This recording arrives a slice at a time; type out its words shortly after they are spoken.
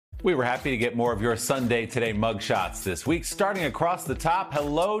We were happy to get more of your Sunday Today mugshots this week. Starting across the top,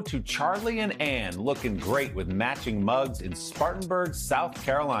 hello to Charlie and Ann, looking great with matching mugs in Spartanburg, South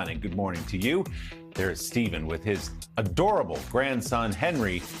Carolina. Good morning to you. There's Stephen with his adorable grandson,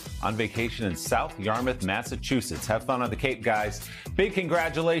 Henry, on vacation in South Yarmouth, Massachusetts. Have fun on the Cape, guys. Big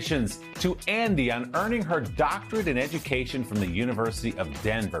congratulations to Andy on earning her doctorate in education from the University of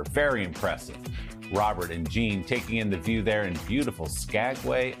Denver. Very impressive. Robert and Jean taking in the view there in beautiful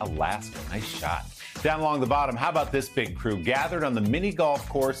Skagway, Alaska. Nice shot. Down along the bottom, how about this big crew gathered on the mini golf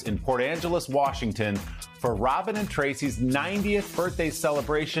course in Port Angeles, Washington for Robin and Tracy's 90th birthday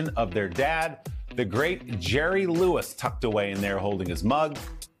celebration of their dad, the great Jerry Lewis, tucked away in there holding his mug.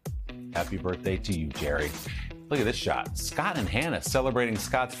 Happy birthday to you, Jerry. Look at this shot. Scott and Hannah celebrating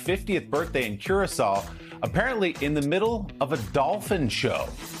Scott's 50th birthday in Curacao, apparently in the middle of a dolphin show.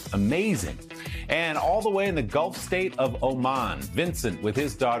 Amazing. And all the way in the Gulf state of Oman, Vincent with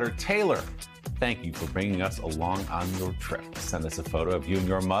his daughter Taylor. Thank you for bringing us along on your trip. Send us a photo of you and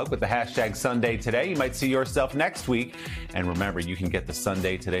your mug with the hashtag Sunday Today. You might see yourself next week. And remember, you can get the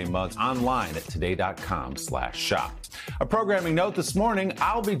Sunday Today mugs online at today.com/shop. A programming note this morning,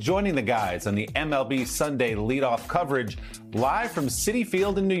 I'll be joining the guys on the MLB Sunday leadoff coverage live from Citi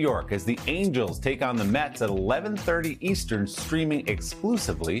Field in New York as the Angels take on the Mets at 11:30 Eastern, streaming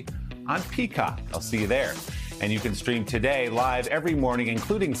exclusively on Peacock. I'll see you there. And you can stream Today live every morning,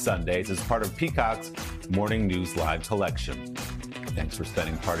 including Sundays, as part of Peacock's Morning News Live collection. Thanks for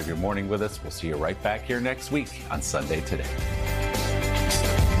spending part of your morning with us. We'll see you right back here next week on Sunday Today.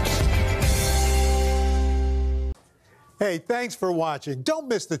 Hey, thanks for watching. Don't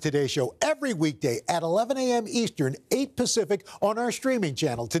miss the Today Show every weekday at 11 a.m. Eastern, 8 Pacific on our streaming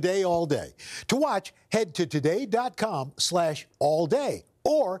channel, Today All Day. To watch, head to today.com/allday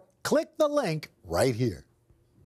or click the link right here.